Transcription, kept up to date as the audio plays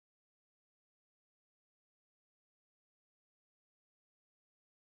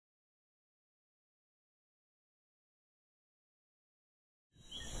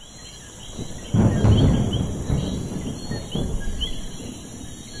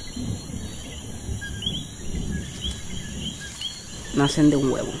nacen de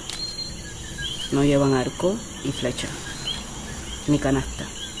un huevo. No llevan arco y flecha, ni canasta.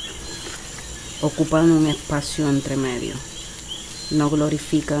 Ocupan un espacio entre medio. No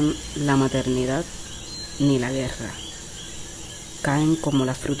glorifican la maternidad ni la guerra. Caen como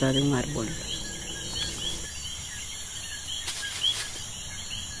la fruta de un árbol.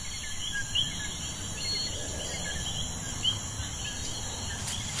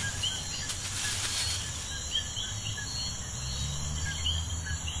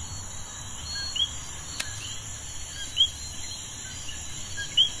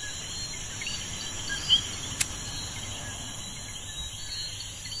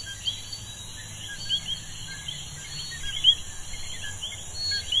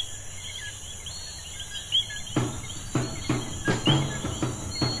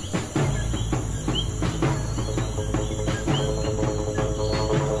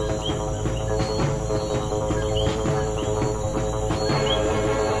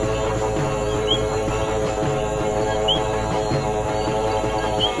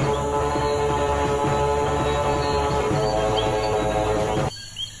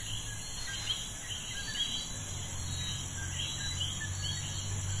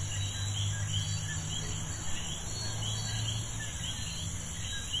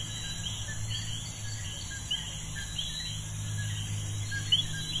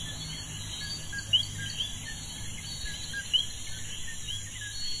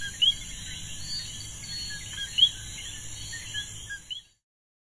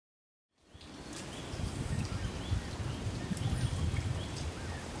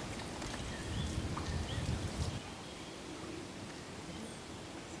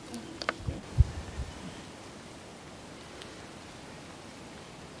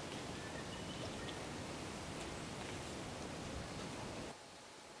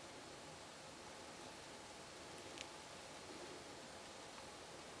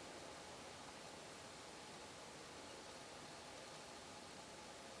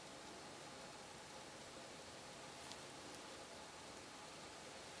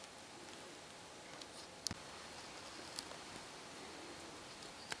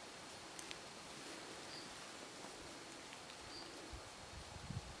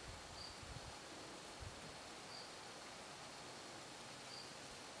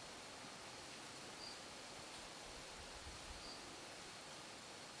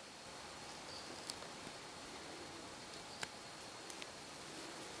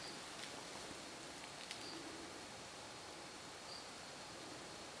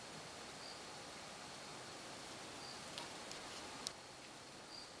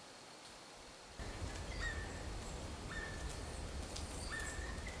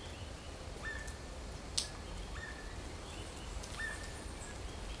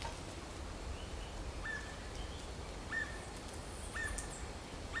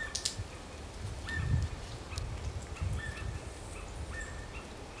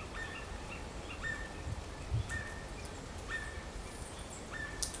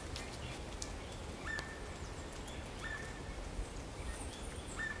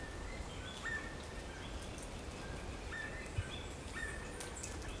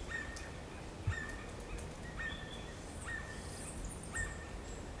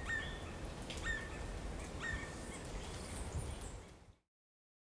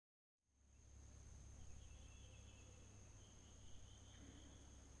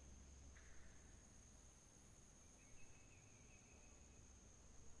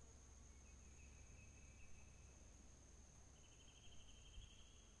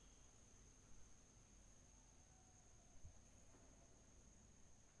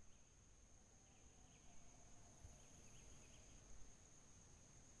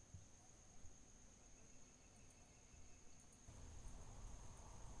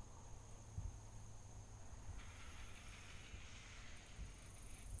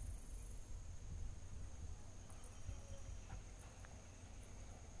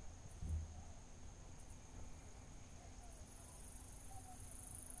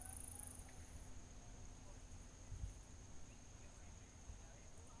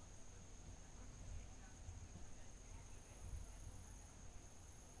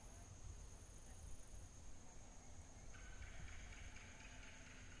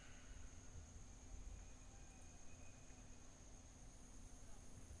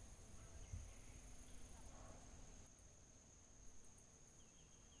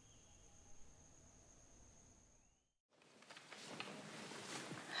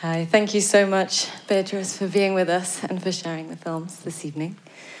 Hi, thank you so much, Beatriz, for being with us and for sharing the films this evening.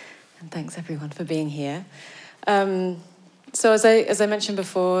 And thanks everyone for being here. So as I mentioned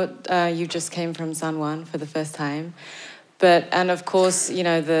before, you just came from San Juan for the first time. And of course, you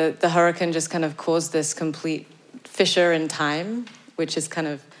know, the hurricane just kind of caused this complete fissure in time, which has kind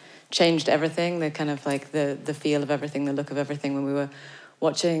of changed everything, the kind of like the feel of everything, the look of everything. When we were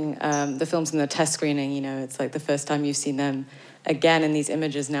watching the films in the test screening, you know, it's like the first time you've seen them again, and these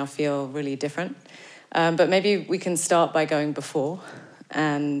images now feel really different. But maybe we can start by going before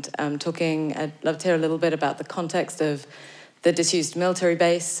and talking, I'd love to hear a little bit about the context of the disused military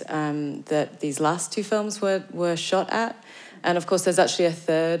base that these last two films were shot at. And of course, there's actually a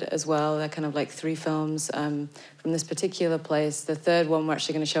third as well. They're kind of like three films from this particular place. The third one we're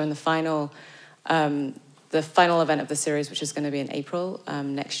actually going to show in the final event of the series, which is going to be in April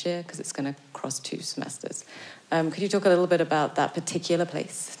next year, because it's going to cross 2 semesters. Could you talk a little bit about that particular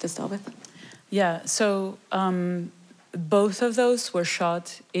place to start with? Yeah, so both of those were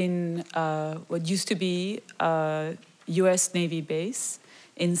shot in what used to be a U.S. Navy base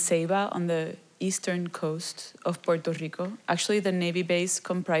in Ceiba on the eastern coast of Puerto Rico. Actually, the Navy base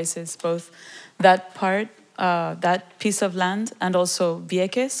comprises both that part, that piece of land, and also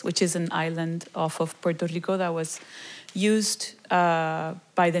Vieques, which is an island off of Puerto Rico that was used by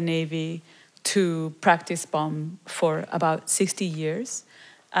the Navy to practice bomb for about 60 years.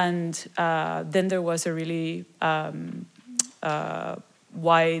 And then there was a really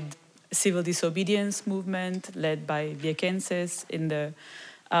wide civil disobedience movement led by Viequenses in the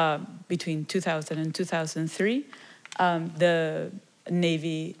between 2000 and 2003. The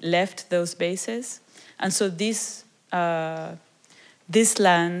Navy left those bases, and so this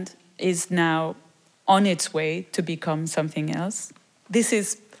land is now on its way to become something else. This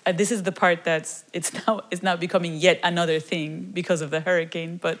is the part that's it's now becoming yet another thing because of the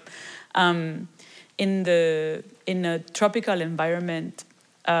hurricane. But in a tropical environment,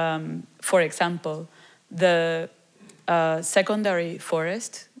 for example, the secondary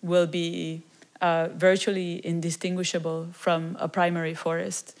forest will be virtually indistinguishable from a primary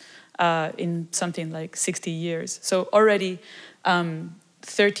forest in something like 60 years. So already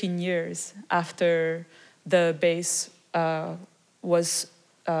 13 years after the base was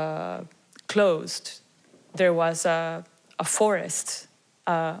closed, there was a forest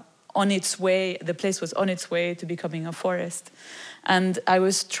on its way. The place was on its way to becoming a forest. And I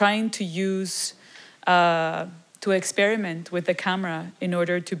was trying to use to experiment with the camera in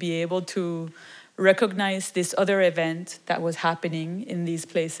order to be able to recognize this other event that was happening in these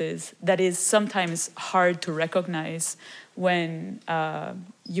places that is sometimes hard to recognize when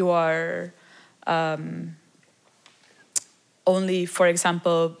you are only, for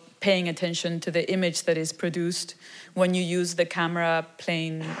example, paying attention to the image that is produced when you use the camera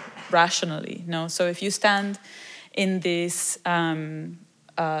plain rationally. No? So if you stand in this dock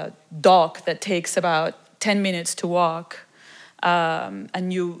that takes about 10 minutes to walk,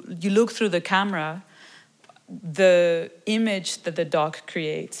 and you look through the camera, the image that the dock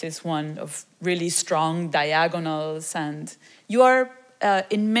creates is one of really strong diagonals, and you are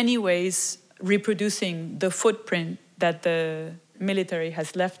in many ways reproducing the footprint that the military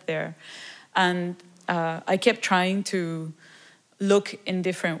has left there. And I kept trying to look in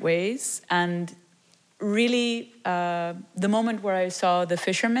different ways, and really the moment where I saw the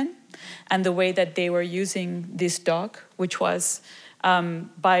fishermen and the way that they were using this dock, which was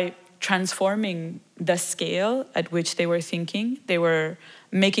by transforming the scale at which they were thinking, they were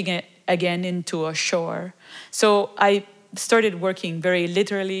making it again into a shore. So I started working very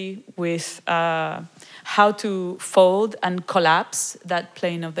literally with how to fold and collapse that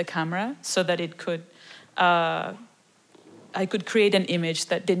plane of the camera so that it could, I could create an image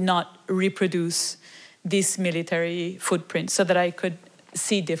that did not reproduce this military footprint, so that I could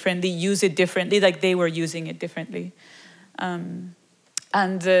see differently, use it differently, like they were using it differently. And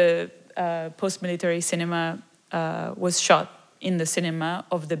the post-military cinema was shot in the cinema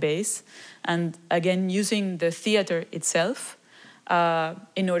of the base, and again using the theater itself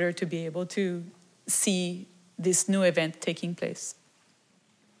in order to be able to see this new event taking place.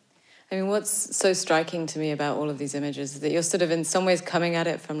 I mean, what's so striking to me about all of these images is that you're sort of in some ways coming at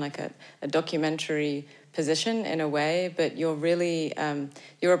it from like a documentary position in a way, but you're really,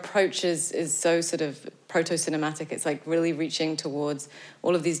 your approach is so sort of proto-cinematic. It's like really reaching towards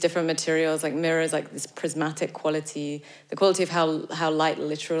all of these different materials, like mirrors, like this prismatic quality, the quality of how light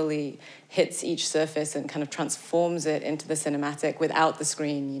literally hits each surface and kind of transforms it into the cinematic without the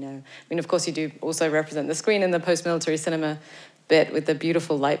screen, you know. I mean, of course, you do also represent the screen in the post-military cinema bit with the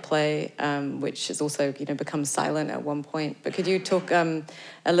beautiful light play, which has also, you know, become silent at one point. But could you talk a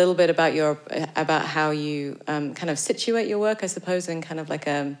little bit about how you kind of situate your work, I suppose, in kind of like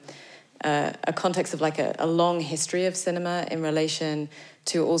a context of like a long history of cinema in relation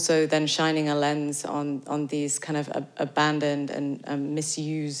to also then shining a lens on these kind of abandoned and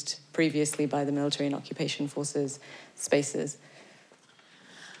misused previously by the military and occupation forces spaces?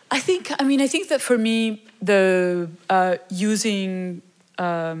 I think that for me, the using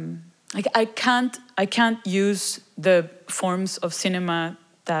I can't use the forms of cinema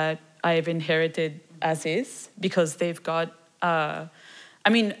that I've inherited as is, because they've got.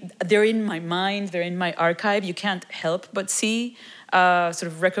 They're in my mind, they're in my archive. You can't help but see, sort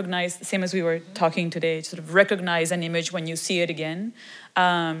of recognize, same as we were talking today, sort of recognize an image when you see it again.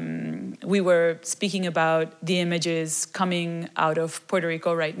 We were speaking about the images coming out of Puerto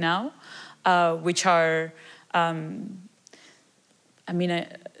Rico right now, which are,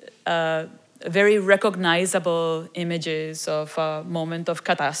 very recognizable images of a moment of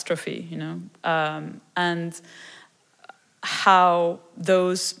catastrophe, and how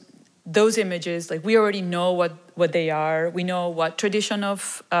those images, like, we already know what they are. We know what tradition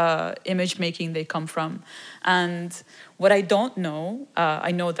of image making they come from. And what I don't know,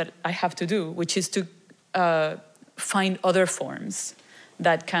 I know that I have to do, which is to find other forms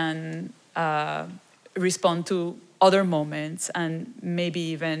that can respond to other moments and maybe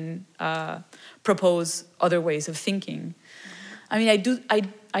even propose other ways of thinking.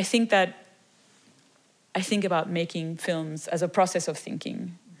 I think about making films as a process of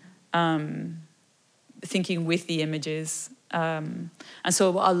thinking, thinking with the images. And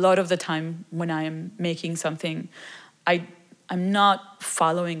so a lot of the time when I am making something, I'm not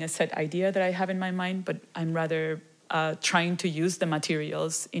following a set idea that I have in my mind, but I'm rather trying to use the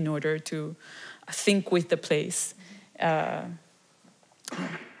materials in order to think with the place.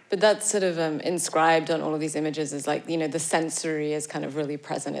 But that's sort of inscribed on all of these images is like, the sensory is kind of really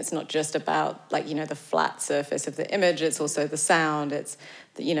present. It's not just about the flat surface of the image. It's also the sound. It's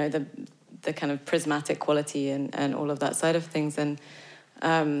the kind of prismatic quality and all of that side of things. And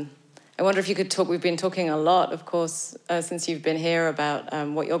I wonder if you could talk. We've been talking a lot, of course, since you've been here about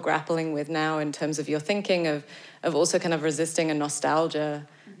what you're grappling with now in terms of your thinking of also kind of resisting a nostalgia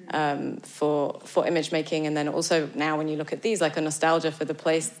for image making, and then also now when you look at these, like a nostalgia for the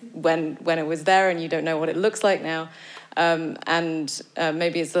place when it was there and you don't know what it looks like now, and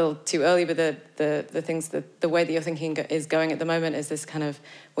maybe it's a little too early, but the things that the way that you're thinking is going at the moment is this kind of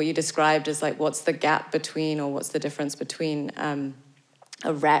what you described as like what's the gap between, or what's the difference between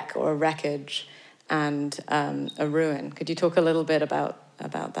a wreck or a wreckage and a ruin. Could you talk a little bit about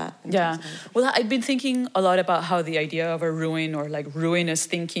that? Yeah. Well, I've been thinking a lot about how the idea of a ruin or like ruinous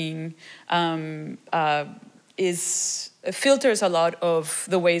thinking filters a lot of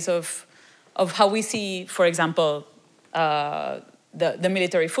the ways of how we see, for example, the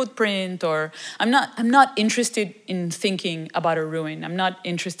military footprint. Or I'm not interested in thinking about a ruin. I'm not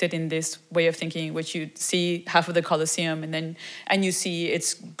interested in this way of thinking in which you see half of the Colosseum and you see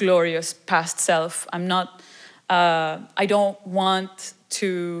its glorious past self. I don't want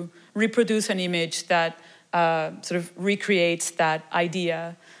to reproduce an image that sort of recreates that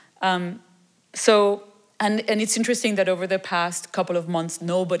idea. And it's interesting that over the past couple of months,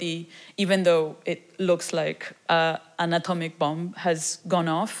 nobody, even though it looks like an atomic bomb has gone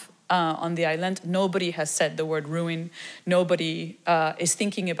off on the island, nobody has said the word ruin. Nobody is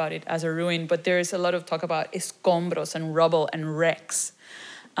thinking about it as a ruin, but there is a lot of talk about escombros and rubble and wrecks.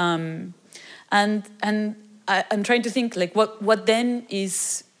 And I'm trying to think, like, what then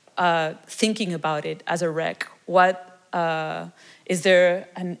is thinking about it as a wreck? Is there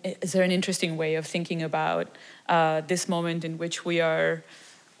an interesting way of thinking about this moment in which we are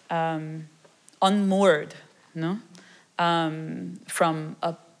unmoored, from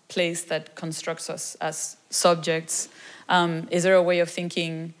a place that constructs us as subjects? Is there a way of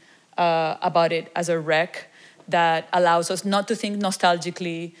thinking about it as a wreck that allows us not to think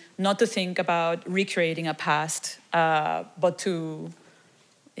nostalgically, not to think about recreating a past, but to,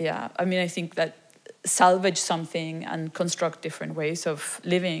 I think that salvage something and construct different ways of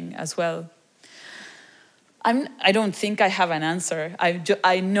living as well. I don't think I have an answer.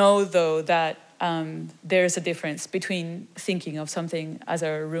 I know, though, that there's a difference between thinking of something as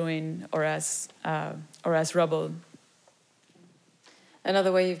a ruin or as rubble.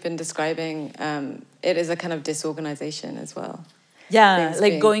 Another way you've been describing it is a kind of disorganization as well. Yeah,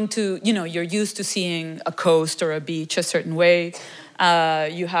 like going to, you're used to seeing a coast or a beach a certain way.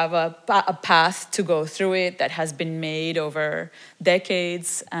 You have a path to go through it that has been made over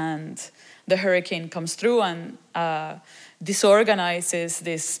decades, and the hurricane comes through and disorganizes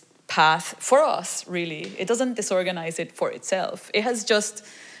this path for us, really. It doesn't disorganize it for itself. It has just,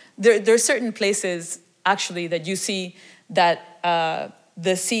 there are certain places, actually, that you see that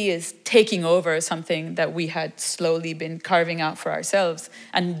the sea is taking over something that we had slowly been carving out for ourselves,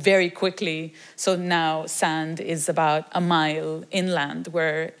 and very quickly. So now sand is about a mile inland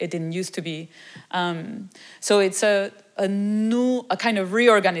where it didn't used to be. So it's a kind of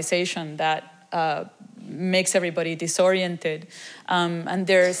reorganization that makes everybody disoriented. And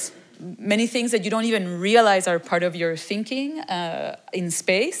there's many things that you don't even realize are part of your thinking in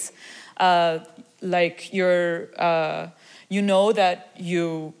space. Like you know that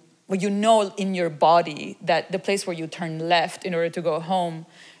you know in your body that the place where you turn left in order to go home,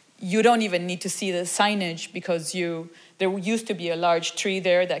 you don't even need to see the signage because there used to be a large tree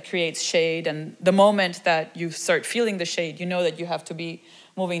there that creates shade, and the moment that you start feeling the shade, you know that you have to be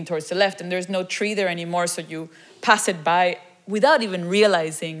moving towards the left, and there's no tree there anymore, so you pass it by without even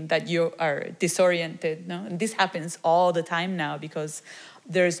realizing that you are disoriented. No? And this happens all the time now because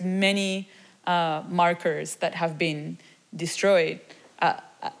there's many markers that have been destroyed.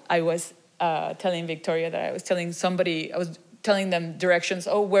 I was telling Victoria that I was telling them directions,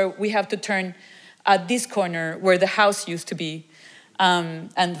 where we have to turn at this corner where the house used to be.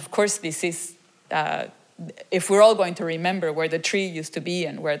 And of course, this is, if we're all going to remember where the tree used to be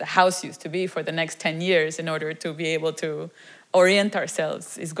and where the house used to be for the next 10 years in order to be able to orient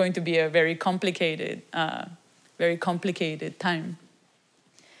ourselves, is going to be a very complicated time.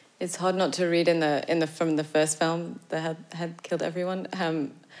 It's hard not to read from the first film that had killed everyone.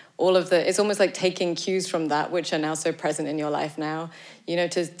 It's almost like taking cues from that, which are now so present in your life now. You know,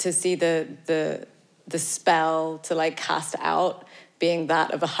 to see the spell to like cast out being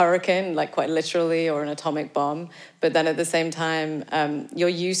that of a hurricane, like quite literally, or an atomic bomb. But then at the same time, your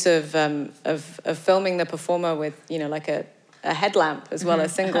use of filming the performer with, you know, like a headlamp as well, a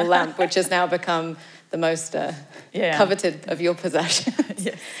single lamp, which has now become the most coveted of your possessions.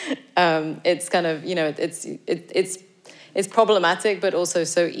 Yes. It's kind of, you know, it's problematic, but also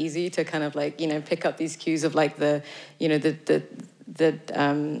so easy to kind of like, you know, pick up these cues of like the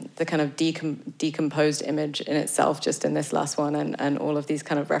kind of decomposed image in itself, just in this last one, and all of these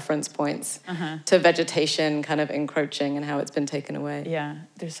kind of reference points to vegetation kind of encroaching and how it's been taken away. Yeah,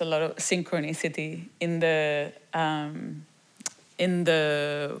 there's a lot of synchronicity in the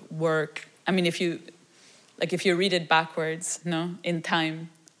work. I mean, if you read it backwards, no, in time,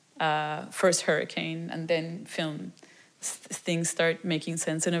 first hurricane and then film, things start making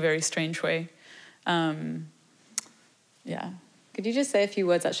sense in a very strange way. Yeah. Could you just say a few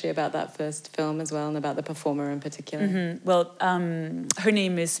words actually about that first film as well, and about the performer in particular? Mm-hmm. Well, her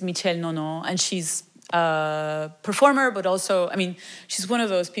name is Michelle Nono, and she's a performer, but also, I mean, she's one of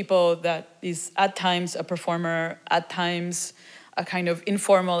those people that is at times a performer, at times a kind of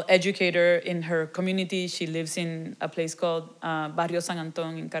informal educator in her community. She lives in a place called Barrio San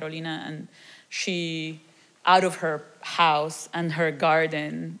Antón in Carolina, and she, out of her house and her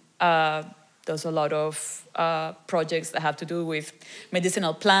garden, does a lot of projects that have to do with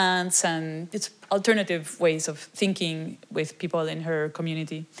medicinal plants, and it's alternative ways of thinking with people in her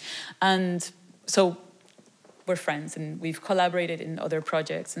community. And so we're friends, and we've collaborated in other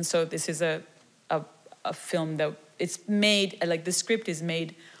projects. And so this is a film that it's made, like the script is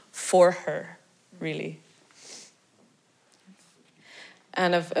made for her, really.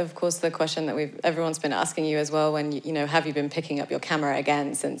 And of course, the question that everyone's been asking you as well, when you know, have you been picking up your camera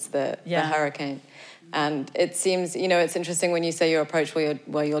again since the hurricane? And it seems, you know, it's interesting when you say your approach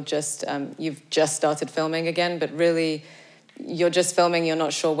where you're just you've just started filming again, but really you're just filming. You're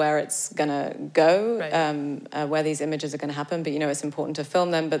not sure where it's gonna go, right. Where these images are gonna happen. But you know, it's important to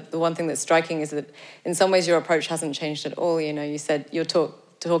film them. But the one thing that's striking is that in some ways your approach hasn't changed at all. You know, you said you're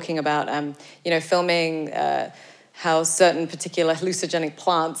talking about you know, filming. How certain particular hallucinogenic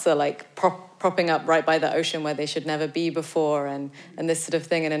plants are like propping up right by the ocean where they should never be before, and this sort of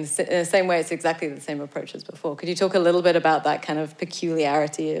thing. And in the same way, it's exactly the same approach as before. Could you talk a little bit about that kind of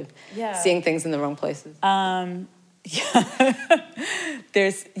peculiarity of seeing things in the wrong places?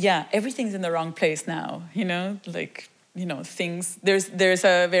 Everything's in the wrong place now, you know, like, you know, things. There's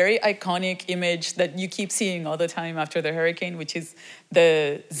a very iconic image that you keep seeing all the time after the hurricane, which is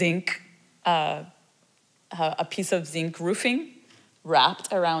the zinc, a piece of zinc roofing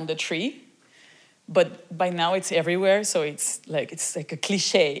wrapped around the tree, but by now it's everywhere. So it's like a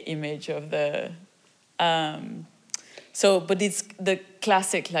cliche image of the. But it's the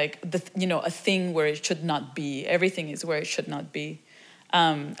classic, like a thing where it should not be. Everything is where it should not be,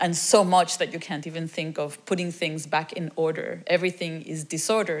 and so much that you can't even think of putting things back in order. Everything is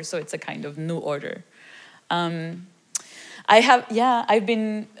disorder, so it's a kind of new order.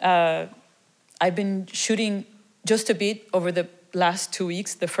 I've been shooting just a bit over the last 2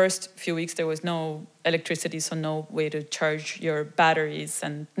 weeks, the first few weeks, there was no electricity, so no way to charge your batteries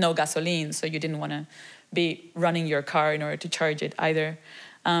and no gasoline, so you didn't want to be running your car in order to charge it either.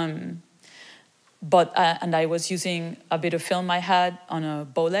 And I was using a bit of film I had on a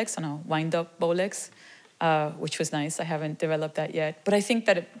Bolex, on a wind-up Bolex, which was nice. I haven't developed that yet. But I think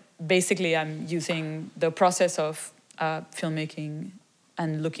that basically I'm using the process of filmmaking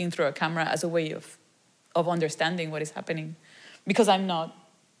and looking through a camera as a way of understanding what is happening. Because I'm not,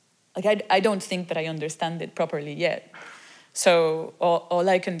 like, I don't think that I understand it properly yet. So all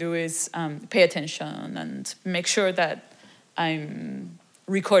I can do is pay attention and make sure that I'm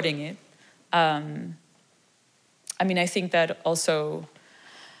recording it. I mean, I think that also,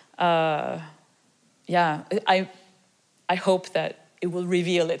 I hope that it will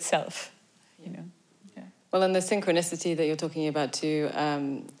reveal itself, you know. Yeah. Well, and the synchronicity that you're talking about too,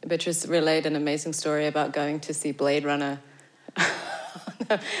 Beatriz relayed an amazing story about going to see Blade Runner.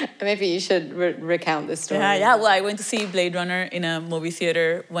 Maybe you should recount this story. Yeah. Well, I went to see Blade Runner in a movie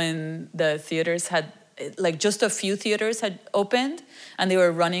theater when the theaters had, like, just a few theaters had opened, and they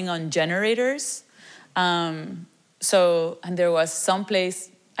were running on generators. And there was some place,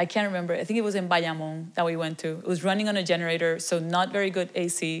 I can't remember, I think it was in Bayamón that we went to. It was running on a generator, so not very good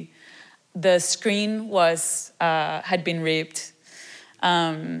AC. The screen was had been ripped.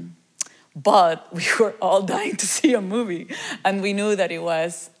 But we were all dying to see a movie, and we knew that it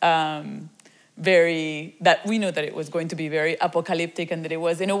was it was going to be very apocalyptic, and that it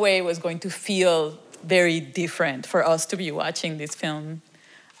was, in a way, was going to feel very different for us to be watching this film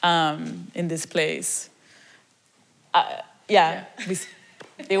in this place.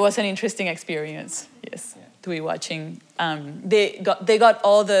 It was an interesting experience. Yes, to be watching. They got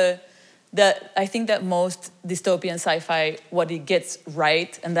all I think that most dystopian sci-fi, what it gets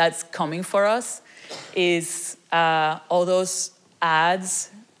right, and that's coming for us, is all those ads.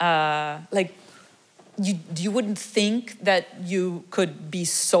 Like, you wouldn't think that you could be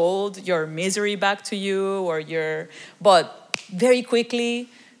sold your misery back to you, but very quickly,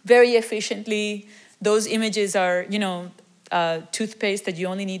 very efficiently, those images are, you know, toothpaste that you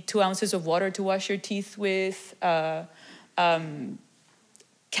only need 2 ounces of water to wash your teeth with,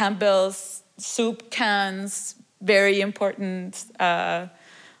 Campbell's soup cans, very important.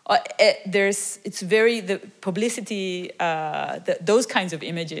 It's very, the publicity, those kinds of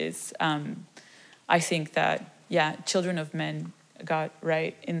images. I think that, Children of Men got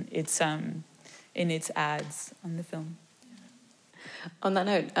right in its ads on the film. On that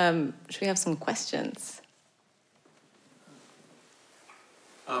note, should we have some questions?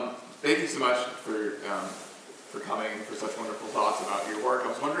 Thank you so much for coming, for such wonderful thoughts about your work. I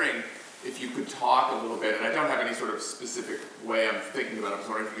was wondering if you could talk a little bit, and I don't have any sort of specific way I'm thinking about it. I was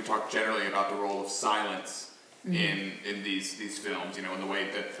wondering if you could talk generally about the role of silence in these films, you know, in the way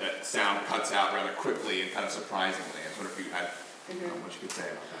that sound cuts out rather quickly and kind of surprisingly. I was wondering if you had what you could say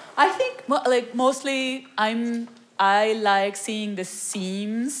about that. I think, like, mostly I like seeing the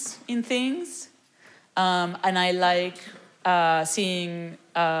seams in things, and I like seeing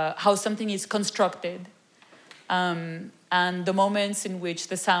how something is constructed. And the moments in which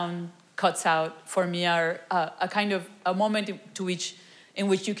the sound cuts out, for me, are a kind of a moment in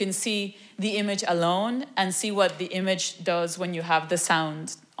which you can see the image alone and see what the image does when you have the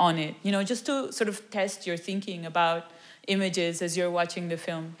sound on it. You know, just to sort of test your thinking about images as you're watching the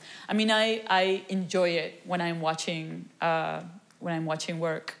film. I mean, I enjoy it when I'm watching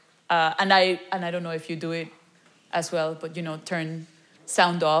work, and I don't know if you do it as well, but, you know, turn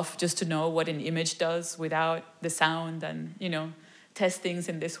sound off just to know what an image does without the sound, and, you know, test things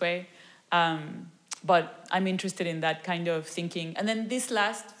in this way. But I'm interested in that kind of thinking. And then this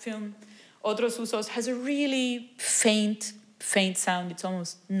last film, Otros Usos, has a really faint sound. It's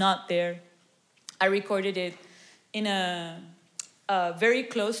almost not there. I recorded it in a very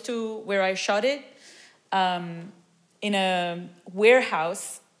close to where I shot it, in a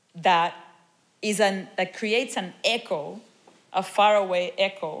warehouse that creates an echo, a faraway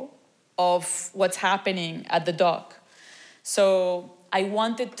echo of what's happening at the dock. So I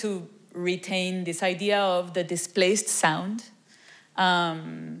wanted to retain this idea of the displaced sound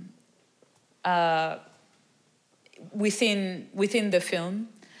within the film,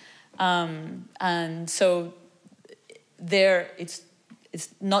 and so there it's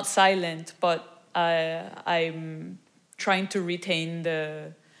not silent, but I'm trying to retain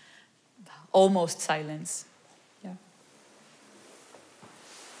the almost silence.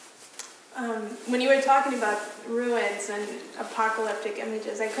 When you were talking about ruins and apocalyptic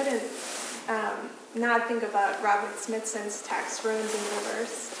images, I couldn't not think about Robert Smithson's text, Ruins in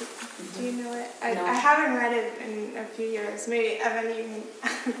Reverse. Do you know it. I haven't read it in a few years. Maybe Evan, you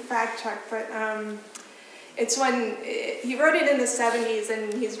can fact check, but it's when he wrote it in the 70s,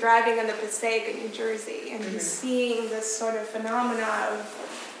 and he's driving on the Passaic in New Jersey, and he's seeing this sort of phenomena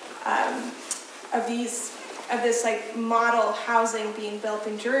of this like model housing being built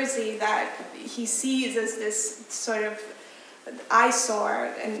in Jersey that he sees as this sort of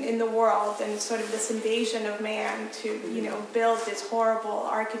eyesore in the world, and sort of this invasion of man to build this horrible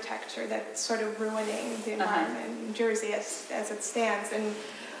architecture that's sort of ruining the environment in Jersey as it stands.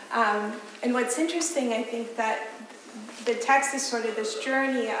 And what's interesting, I think, that the text is sort of this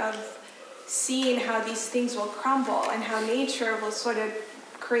journey of seeing how these things will crumble and how nature will sort of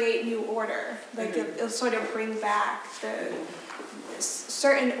create new order. Like it'll sort of bring back the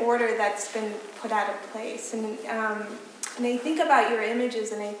certain order that's been put out of place. And I think about your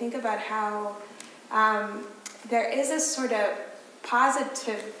images, and I think about how there is a sort of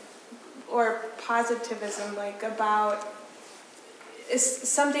positivism, like about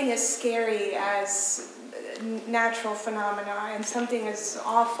something as scary as natural phenomena and something as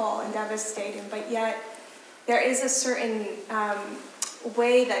awful and devastating, but yet there is a certain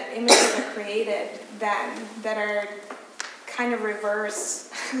way that images are created then that are kind of reverse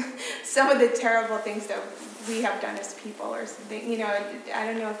some of the terrible things that we have done as people, or something. I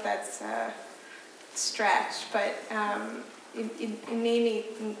don't know if that's a stretch, but it made me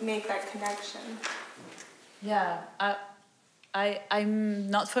make that connection. Yeah, I'm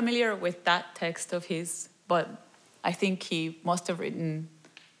not familiar with that text of his, but I think he must have written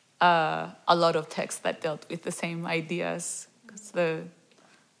a lot of texts that dealt with the same ideas.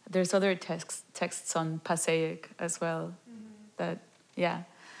 There's other texts on Passaic as well. That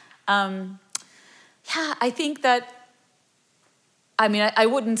I think that. I mean, I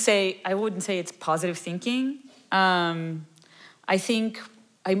wouldn't say it's positive thinking. I think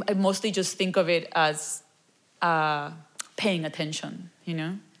I mostly just think of it as paying attention,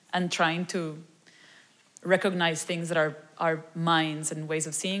 and trying to recognize things that our minds and ways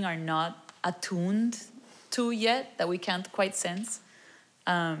of seeing are not attuned to yet, that we can't quite sense.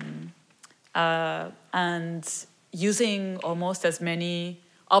 And using almost as many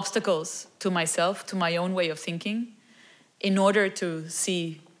obstacles to myself, to my own way of thinking, in order to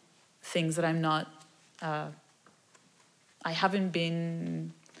see things that I'm not, I haven't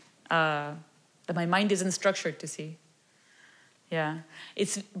been, that my mind isn't structured to see. Yeah,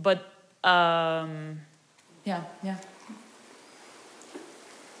 yeah.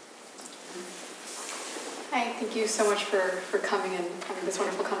 Hi, thank you so much for coming and having this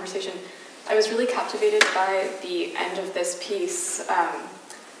wonderful conversation. I was really captivated by the end of this piece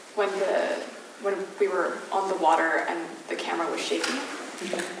when we were on the water and the camera was shaking.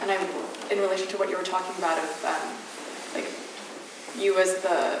 And in relation to what you were talking about of like you as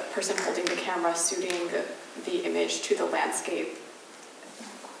the person holding the camera suiting the image to the landscape.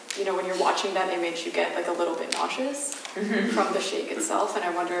 When you're watching that image, you get like a little bit nauseous from the shake itself. And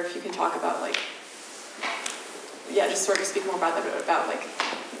I wonder if you can talk about just sort of speak more about that, about like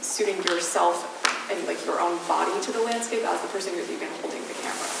suiting yourself and like your own body to the landscape as the person who's even holding the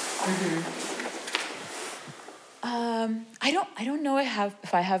camera. I don't know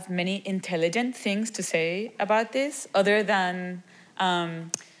if I have many intelligent things to say about this, other than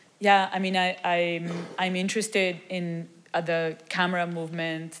I'm interested in the camera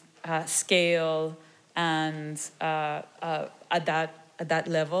movement, scale, and at that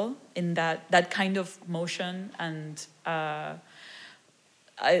level, in that kind of motion, and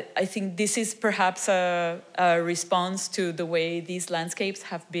I think this is perhaps a response to the way these landscapes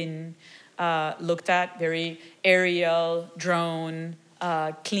have been looked at, very aerial, drone,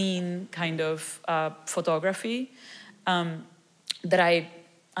 clean kind of photography that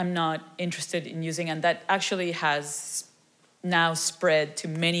I'm not interested in using, and that actually has now spread to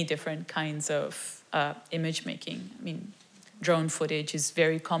many different kinds of image making. I mean, drone footage is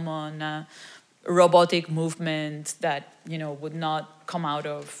very common. Robotic movement that would not come out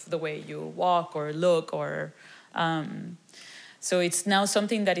of the way you walk or look, or so it's now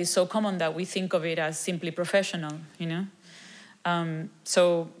something that is so common that we think of it as simply professional.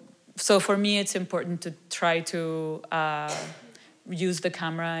 So for me, it's important to try to use the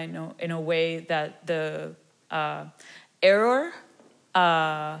camera in a way that the error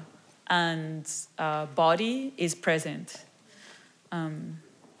and body is present.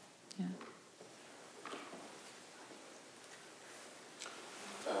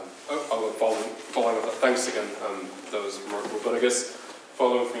 Following up, thanks again. That was remarkable. But I guess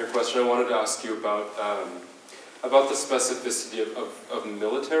following from your question, I wanted to ask you about the specificity of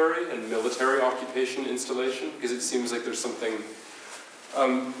military and military occupation installation, because it seems like there's something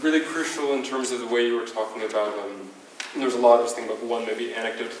really crucial in terms of the way you were talking about, there was a lot I was thinking about, one maybe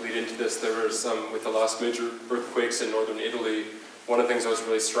anecdote to lead into this. There was, with the last major earthquakes in northern Italy, one of the things I was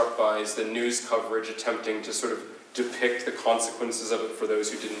really struck by is the news coverage attempting to sort of depict the consequences of it for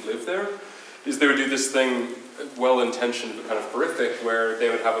those who didn't live there. Is they would do this thing, well-intentioned but kind of horrific, where they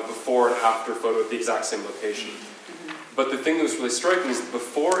would have a before and after photo at the exact same location. But the thing that was really striking is the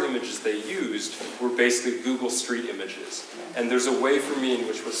before images they used were basically Google Street images. And there's a way for me in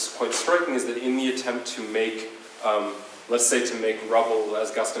which was quite striking is that in the attempt to make, let's say to make rubble,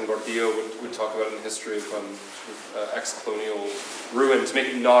 as Gaston Gordillo would talk about in the history of ex-colonial ruin, to make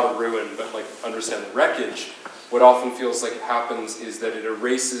it not a ruin, but like understand the wreckage, what often feels like it happens is that it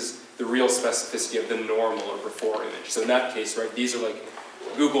erases the real specificity of the normal or before image. So in that case, right, these are like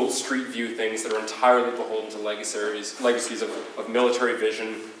Google Street View things that are entirely beholden to legacies of military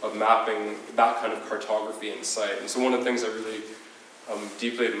vision, of mapping, that kind of cartography and site. And so one of the things I really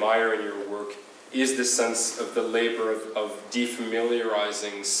deeply admire in your work is this sense of the labor of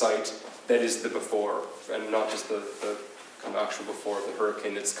defamiliarizing site that is the before, and not just the kind of actual before of the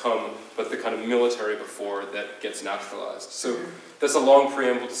hurricane that's come, but the kind of military before that gets naturalized. So that's a long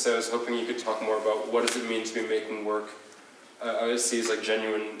preamble to say I was hoping you could talk more about what does it mean to be making work I see as like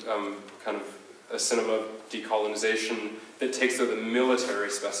genuine kind of a cinema of decolonization that takes the military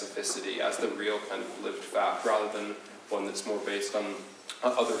specificity as the real kind of lived fact, rather than one that's more based on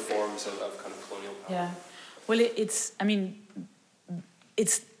other forms of kind of colonial power. Yeah, well,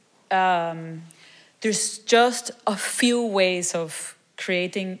 there's just a few ways of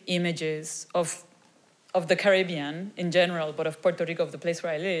creating images of the Caribbean in general, but of Puerto Rico, of the place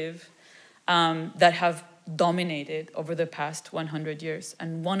where I live, that have dominated over the past 100 years.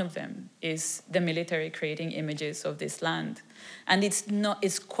 And one of them is the military creating images of this land. And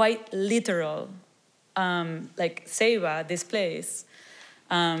it's quite literal. Like Ceiba, this place,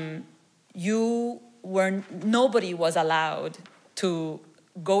 nobody was allowed to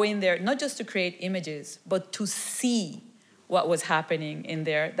go in there, not just to create images, but to see what was happening in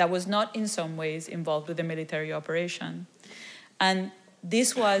there that was not in some ways involved with the military operation. And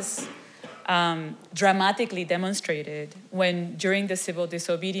this was dramatically demonstrated when, during the civil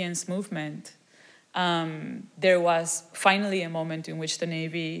disobedience movement, there was finally a moment in which the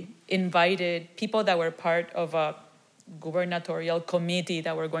Navy invited people that were part of a gubernatorial committee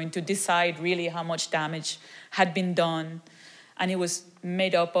that were going to decide really how much damage had been done. And it was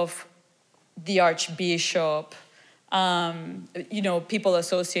made up of the Archbishop, people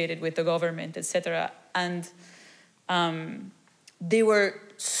associated with the government, etc. And they were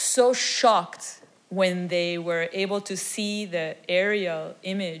so shocked when they were able to see the aerial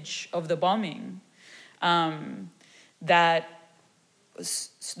image of the bombing that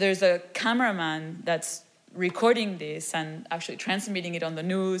there's a cameraman that's recording this and actually transmitting it on the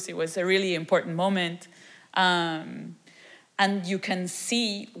news. It was a really important moment. And you can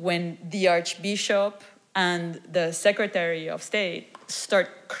see when the Archbishop and the Secretary of State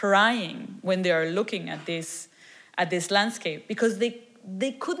start crying when they are looking at this landscape, because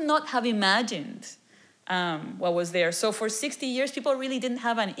they could not have imagined what was there. So for 60 years, people really didn't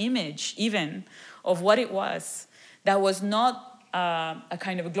have an image even of what it was. That was not a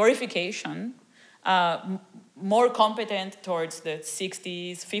kind of glorification, more competent towards the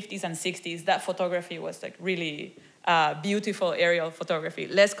 60s, 50s, and 60s. That photography was like really beautiful aerial photography,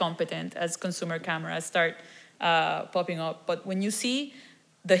 less competent as consumer cameras start popping up. But when you see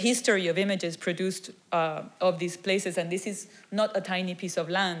the history of images produced of these places, and this is not a tiny piece of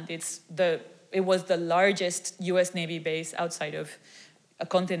land, it was the largest US Navy base outside of a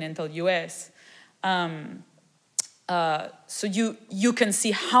continental US. So you can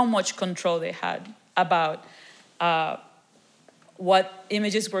see how much control they had about what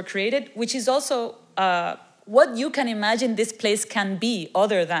images were created, which is also what you can imagine this place can be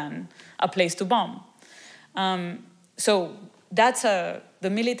other than a place to bomb. So that's the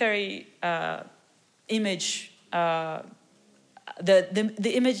military image. The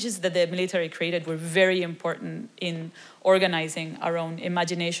images that the military created were very important in organizing our own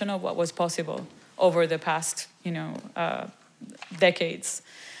imagination of what was possible over the past, decades.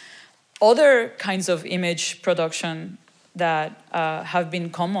 Other kinds of image production that have been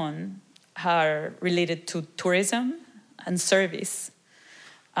common are related to tourism and service.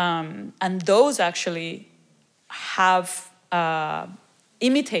 And those actually have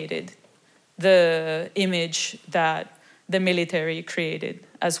imitated the image that the military created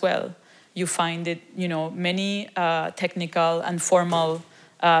as well. You find it, many technical and formal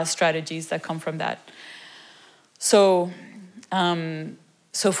strategies that come from that. So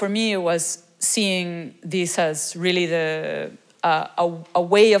for me, it was seeing this as really the a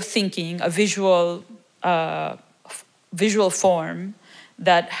way of thinking, a visual form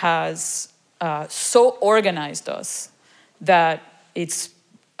that has so organized us that it's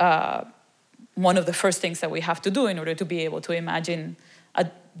one of the first things that we have to do in order to be able to imagine a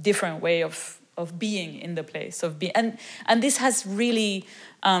different way of being in the place of being. And this has really,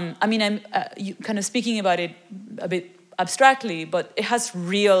 I'm kind of speaking about it a bit abstractly, but it has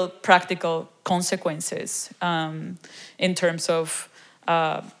real practical consequences in terms of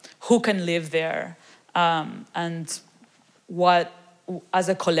who can live there and what, as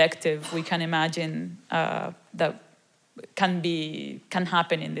a collective, we can imagine that can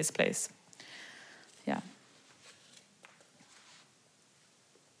happen in this place. Yeah.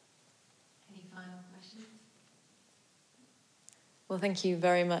 Any final questions? Well, thank you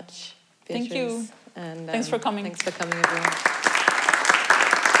very much, Beatriz. Thank you. And thanks for coming. Thanks for coming, everyone.